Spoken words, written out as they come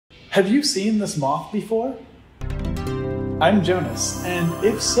Have you seen this moth before? I'm Jonas, and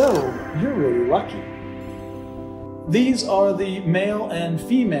if so, you're really lucky. These are the male and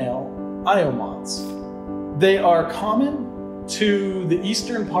female Io Moths. They are common to the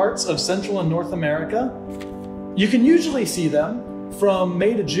eastern parts of Central and North America. You can usually see them from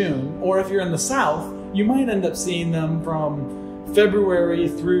May to June, or if you're in the South, you might end up seeing them from February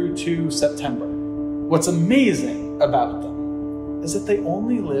through to September. What's amazing about them is that they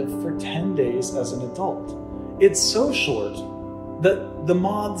only live for 10 days as an adult. It's so short that the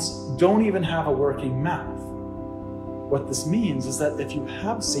moths don't even have a working mouth. What this means is that if you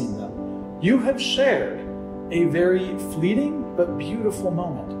have seen them, you have shared a very fleeting but beautiful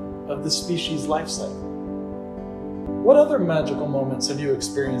moment of the species' life cycle. What other magical moments have you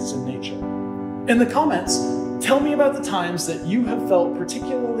experienced in nature? In the comments, tell me about the times that you have felt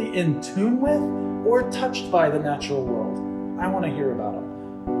particularly in tune with or touched by the natural world. I want to hear about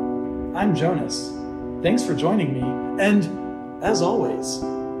them. I'm Jonas. Thanks for joining me, and as always,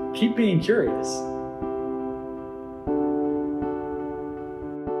 keep being curious.